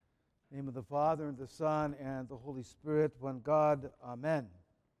In the name of the Father, and the Son, and the Holy Spirit, one God. Amen.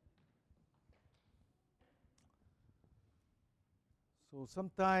 So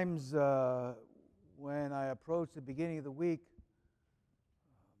sometimes when I approach the beginning of the week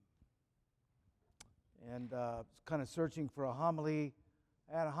and kind of searching for a homily,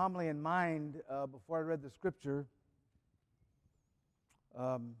 I had a homily in mind before I read the Scripture.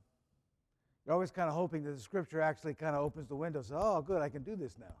 You're always kind of hoping that the Scripture actually kind of opens the window. So, oh, good, I can do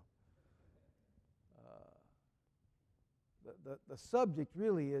this now. The subject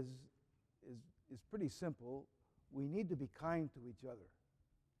really is pretty simple. We need to be kind to each other.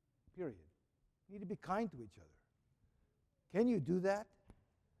 Period. We need to be kind to each other. Can you do that?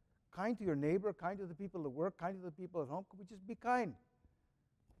 Kind to your neighbor, kind to the people at work, kind to the people at home. Could we just be kind?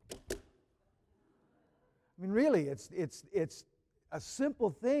 I mean, really, it's a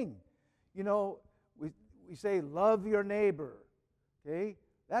simple thing. You know, we say love your neighbor. Okay,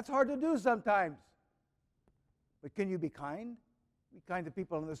 that's hard to do sometimes. But can you be kind? Be kind to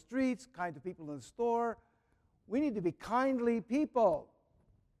people on the streets, kind to people in the store. We need to be kindly people.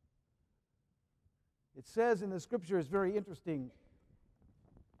 It says in the Scripture, it's very interesting.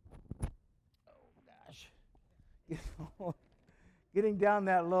 Oh, gosh. Getting down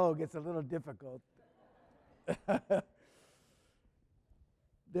that low gets a little difficult. That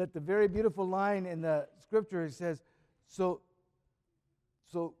the very beautiful line in the Scripture, it says, So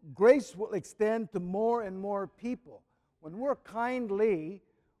grace will extend to more and more people. When we're kindly,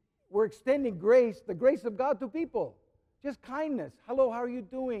 we're extending grace, the grace of God to people. Just kindness. Hello, how are you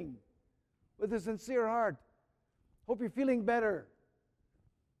doing? With a sincere heart. Hope you're feeling better.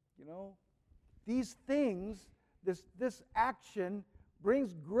 You know, these things, this action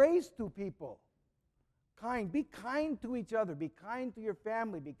brings grace to people. Kind. Be kind to each other. Be kind to your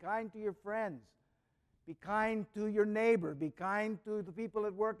family. Be kind to your friends. Be kind to your neighbor. Be kind to the people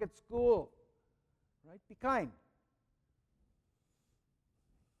at work, at school. Right? Be kind.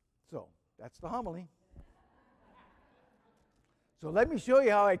 So, that's the homily. So let me show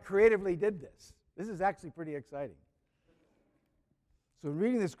you how I creatively did this. This is actually pretty exciting. So in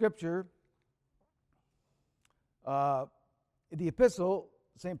reading the Scripture, in the epistle,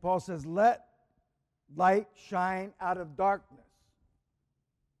 St. Paul says, let light shine out of darkness.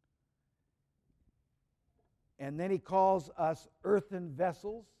 And then he calls us earthen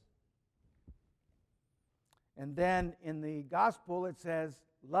vessels. And then in the gospel it says,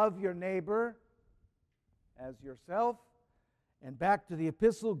 love your neighbor as yourself. And back to the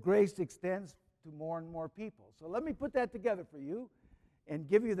epistle, grace extends to more and more people. So let me put that together for you and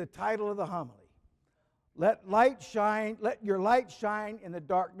give you the title of the homily. Let your light shine in the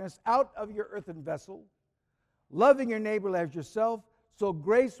darkness out of your earthen vessel, loving your neighbor as yourself, so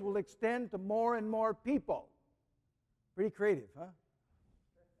grace will extend to more and more people. Pretty creative, huh?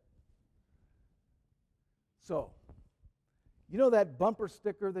 So, you know that bumper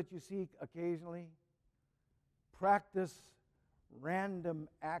sticker that you see occasionally? Practice random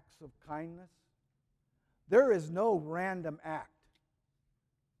acts of kindness. There is no random act.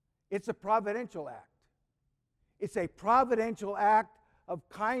 It's a providential act. It's a providential act of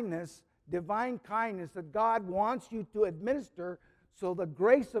kindness, divine kindness that God wants you to administer so the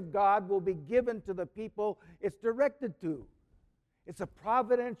grace of God will be given to the people it's directed to. It's a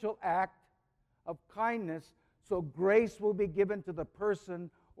providential act of kindness so grace will be given to the person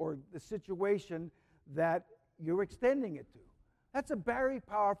or the situation that you're extending it to. That's a very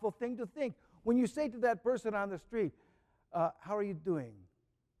powerful thing to think. When you say to that person on the street, how are you doing?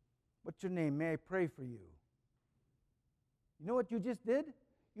 What's your name? May I pray for you? You know what you just did?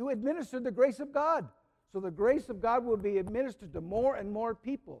 You administered the grace of God. So the grace of God will be administered to more and more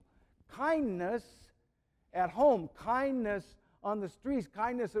people. Kindness at home, kindness on the streets,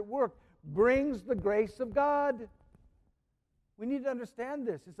 kindness at work brings the grace of God. We need to understand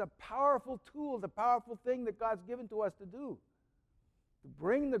this. It's a powerful tool, the powerful thing that God's given to us to do. To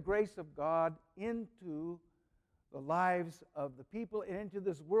bring the grace of God into the lives of the people and into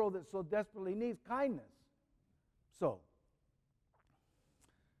this world that so desperately needs kindness. So,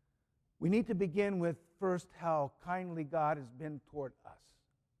 we need to begin with first how kindly God has been toward us.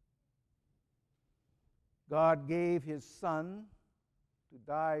 God gave His Son to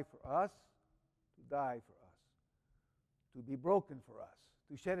die for us, to be broken for us,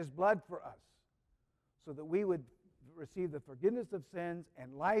 to shed His blood for us, so that we would receive the forgiveness of sins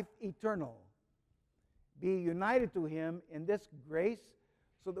and life eternal. Be united to Him in this grace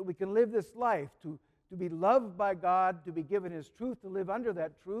so that we can live this life, to be loved by God, to be given His truth, to live under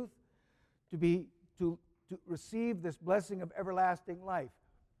that truth, to receive this blessing of everlasting life.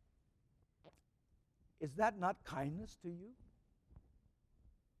 Is that not kindness to you?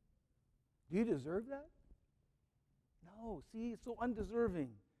 Do you deserve that? No. See, it's so undeserving.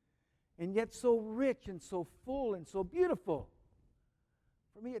 And yet so rich and so full and so beautiful.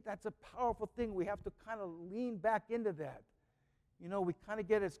 For me, that's a powerful thing. We have to kind of lean back into that. You know, we kind of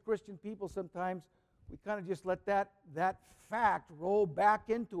get, as Christian people sometimes, we kind of just let that fact roll back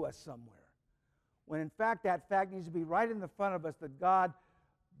into us somewhere. When in fact that fact needs to be right in the front of us, that God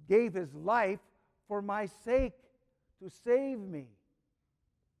gave His life for my sake, to save me.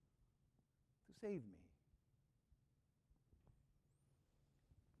 To save me.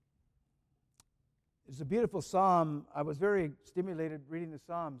 It's a beautiful psalm. I was very stimulated reading the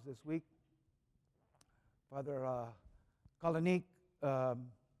Psalms this week. Father Kalanik,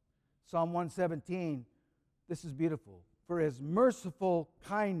 Psalm 117, this is beautiful. For His merciful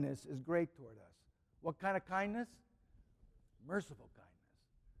kindness is great toward us. What kind of kindness? Merciful kindness.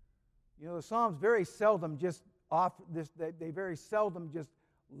 You know, the Psalms very seldom just offer this, they very seldom just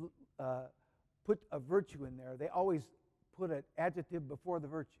put a virtue in there. They always put an adjective before the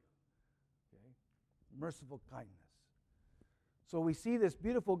virtue. Merciful kindness. So we see this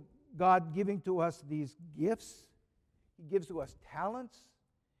beautiful God giving to us these gifts. He gives to us talents.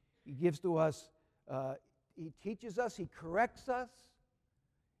 He gives to us, He teaches us, He corrects us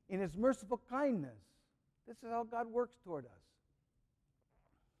in His merciful kindness. This is how God works toward us.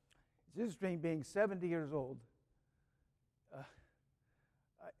 It's interesting being 70 years old.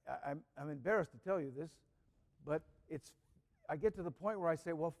 I'm embarrassed to tell you this, but I get to the point where I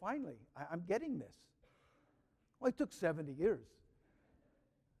say, well, finally, I'm getting this. Well, it took 70 years.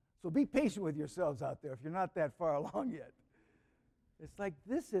 So be patient with yourselves out there if you're not that far along yet. It's like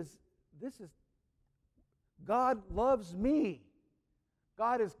this is God loves me.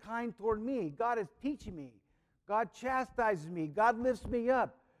 God is kind toward me. God is teaching me. God chastises me. God lifts me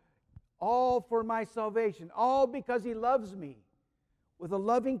up. All for my salvation. All because He loves me. With a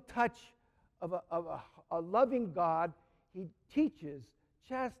loving touch of a loving God, He teaches,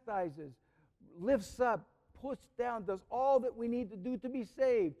 chastises, lifts up, puts down, does all that we need to do to be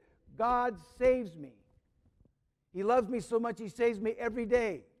saved. God saves me. He loves me so much He saves me every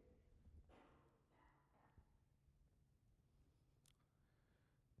day.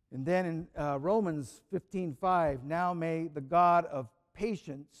 And then in Romans 15:5, now may the God of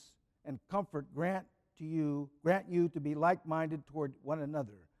patience and comfort grant you to be like-minded toward one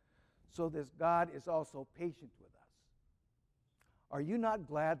another. So this God is also patient with us. Are you not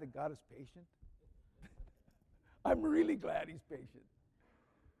glad that God is patient? I'm really glad He's patient.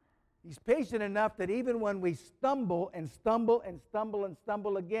 He's patient enough that even when we stumble and stumble and stumble and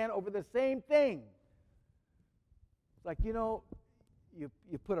stumble again over the same thing, it's like, you know, you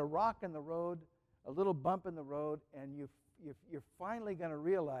put a rock in the road, a little bump in the road, and you're finally going to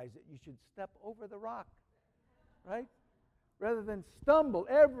realize that you should step over the rock, right? Rather than stumble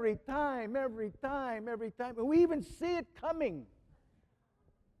every time. And we even see it coming.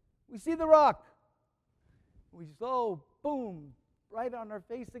 We see the rock. We just, boom, right on our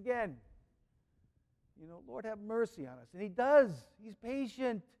face again. You know, Lord, have mercy on us. And He does. He's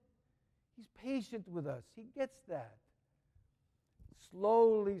patient. He's patient with us. He gets that.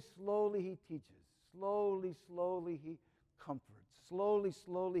 Slowly He teaches. Slowly He comforts.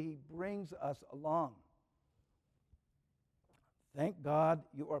 Slowly He brings us along. Thank God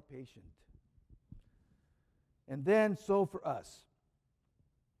you are patient. And then, so for us,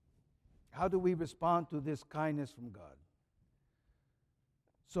 how do we respond to this kindness from God?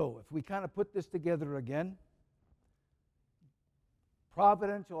 So, if we kind of put this together again,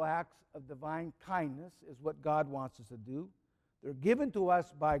 providential acts of divine kindness is what God wants us to do. They're given to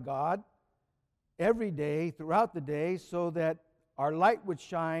us by God every day, throughout the day, so that our light would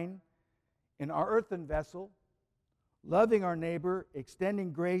shine in our earthen vessel, loving our neighbor,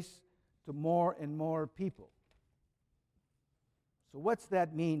 extending grace to more and more people. So what's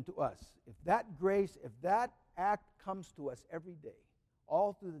that mean to us? If that grace, if that act comes to us every day,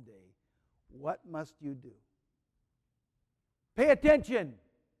 all through the day, what must you do? Pay attention.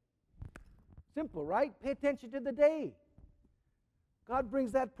 Simple, right? Pay attention to the day. God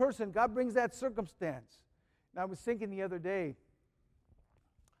brings that person. God brings that circumstance. And I was thinking the other day,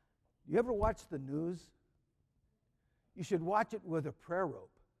 you ever watch the news? You should watch it with a prayer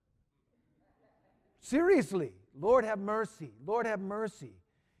rope. Seriously, Lord have mercy. Lord have mercy.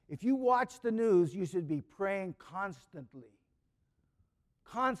 If you watch the news, you should be praying constantly.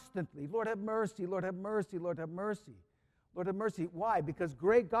 Constantly. Lord have mercy. Lord have mercy. Lord have mercy. Lord have mercy. Why? Because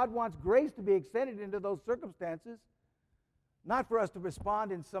God wants grace to be extended into those circumstances, not for us to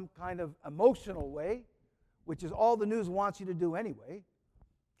respond in some kind of emotional way, which is all the news wants you to do anyway.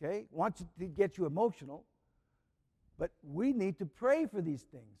 Okay? Wants to get you emotional. But we need to pray for these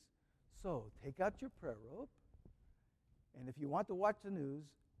things So take out your prayer rope, and if you want to watch the news,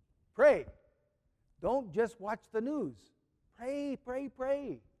 pray. Don't just watch the news. Pray, pray,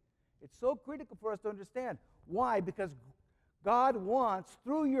 pray. It's so critical for us to understand. Why? Because God wants,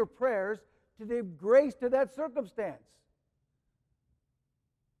 through your prayers, to give grace to that circumstance.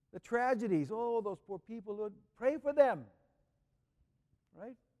 The tragedies, oh, those poor people, Lord, pray for them.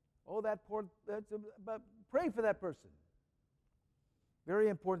 Right? Oh, but pray for that person. Very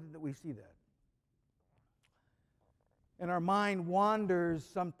important that we see that. And our mind wanders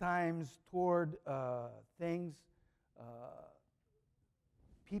sometimes toward things,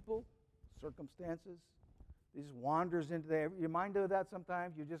 people, circumstances. It just wanders into there. Your mind does that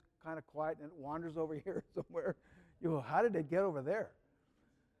sometimes. You're just kind of quiet and it wanders over here somewhere. You go, how did it get over there?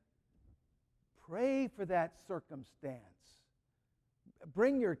 Pray for that circumstance.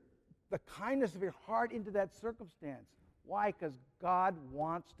 Bring the kindness of your heart into that circumstance. Why? Because God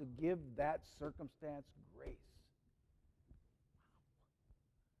wants to give that circumstance grace.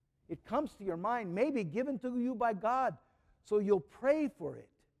 It comes to your mind, maybe given to you by God, so you'll pray for it.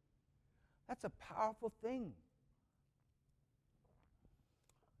 That's a powerful thing.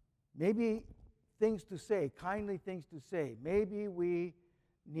 Maybe things to say, kindly things to say. Maybe we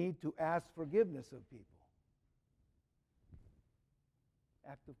need to ask forgiveness of people.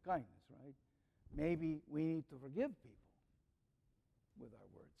 Act of kindness, right? Maybe we need to forgive people with our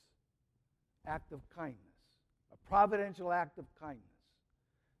words. Act of kindness. A providential act of kindness.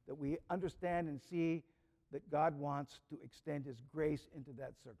 That we understand and see that God wants to extend His grace into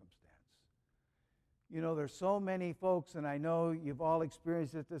that circumstance. You know, there's so many folks, and I know you've all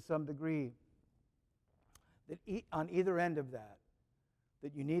experienced it to some degree, that on either end of that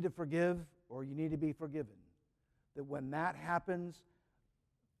you need to forgive or you need to be forgiven. That when that happens,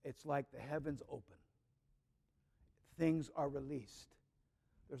 it's like the heavens open. Things are released.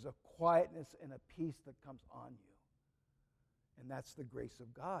 There's a quietness and a peace that comes on you. And that's the grace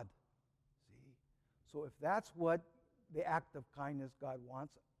of God. See? So if that's what the act of kindness God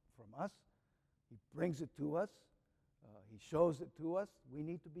wants from us, He brings it to us. He shows it to us. We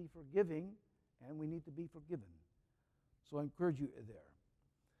need to be forgiving, and we need to be forgiven. So I encourage you there.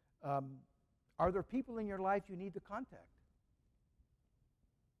 Are there people in your life you need to contact?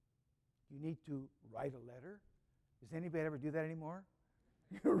 You need to write a letter. Does anybody ever do that anymore?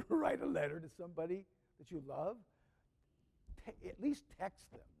 You write a letter to somebody that you love. At least text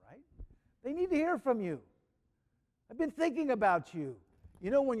them, right? They need to hear from you. I've been thinking about you. You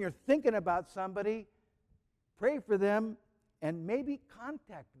know, when you're thinking about somebody, pray for them and maybe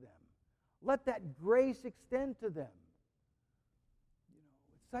contact them. Let that grace extend to them. You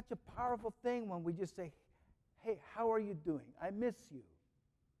know, it's such a powerful thing when we just say, hey, how are you doing? I miss you.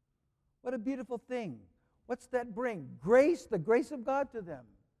 What a beautiful thing. What's that bring? Grace, the grace of God to them.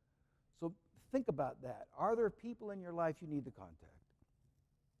 So think about that. Are there people in your life you need to contact?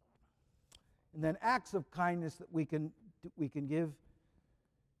 And then acts of kindness that we can give.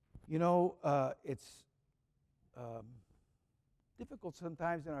 You know, it's difficult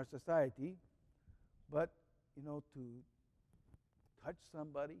sometimes in our society, but, you know, to touch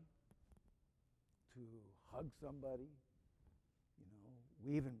somebody, to hug somebody,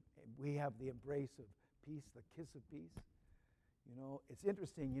 you know, we have the embrace of peace, the kiss of peace. You know, it's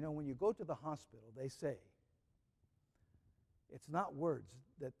interesting, you know, when you go to the hospital, they say it's not words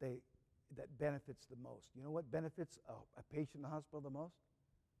that benefits the most. You know what benefits a patient in the hospital the most?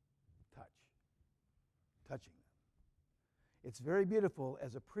 Touching them. It's very beautiful.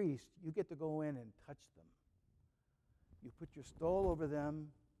 As a priest, you get to go in and touch them. You put your stole over them,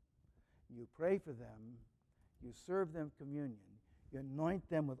 you pray for them, you serve them communion, you anoint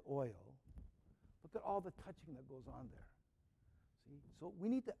them with oil. Look at all the touching that goes on there. See? So we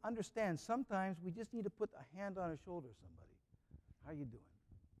need to understand, sometimes we just need to put a hand on a shoulder of somebody. How you doing?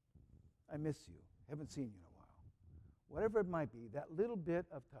 I miss you. Haven't seen you in a while. Whatever it might be, that little bit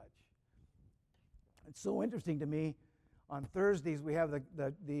of touch. It's so interesting to me. On Thursdays, we have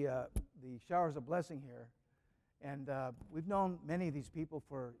the showers of blessing here. And we've known many of these people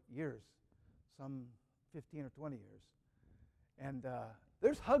for years, some 15 or 20 years. And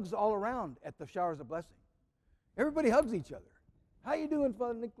there's hugs all around at the showers of blessing. Everybody hugs each other. How you doing,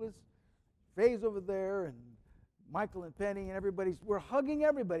 Father Nicholas? Faye's over there, and Michael and Penny, and we're hugging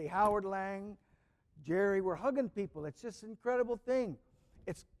everybody. Howard Lang, Jerry, we're hugging people. It's just an incredible thing.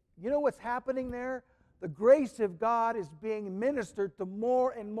 You know what's happening there? The grace of God is being ministered to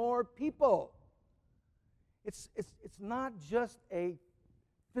more and more people. It's not just a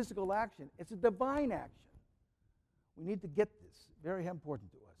physical action. It's a divine action. We need to get this. Very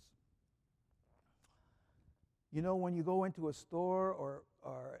important to us. You know, when you go into a store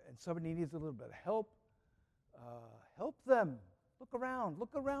and somebody needs a little bit of help, help them. Look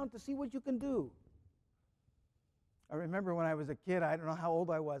around to see what you can do. I remember when I was a kid, I don't know how old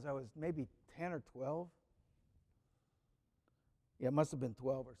I was maybe 10 or 12. Yeah, it must have been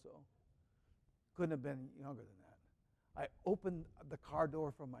 12 or so. Couldn't have been younger than that. I opened the car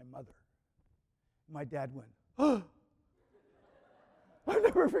door for my mother. My dad went, "Oh!" I'll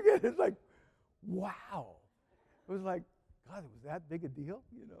never forget. It's like, wow. It was like, God, it was that big a deal,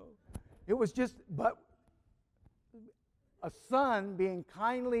 It was just, but a son being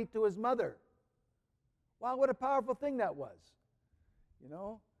kindly to his mother. Wow, what a powerful thing that was,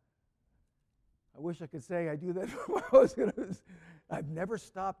 I wish I could say I do that. I've never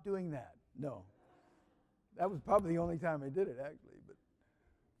stopped doing that. No. That was probably the only time I did it, actually. But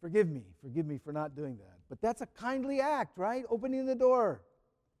forgive me for not doing that. But that's a kindly act, right? Opening the door.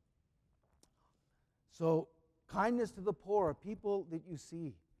 So, kindness to the poor, people that you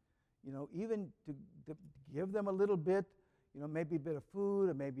see, even to give them a little bit, maybe a bit of food,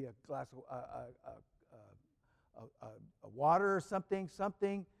 or maybe a glass of water or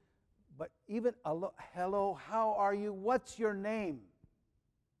something. But even hello, how are you? What's your name?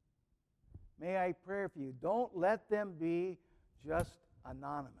 May I pray for you? Don't let them be just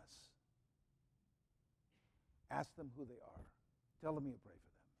anonymous. Ask them who they are. Tell them you pray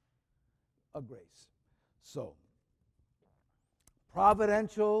for them. A grace. So,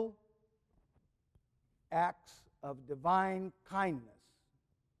 providential acts of divine kindness.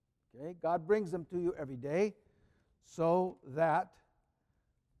 Okay? God brings them to you every day so that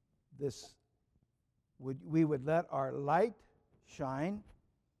we would let our light shine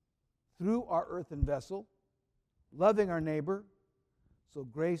through our earthen vessel, loving our neighbor, so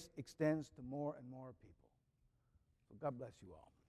grace extends to more and more people. So God bless you all.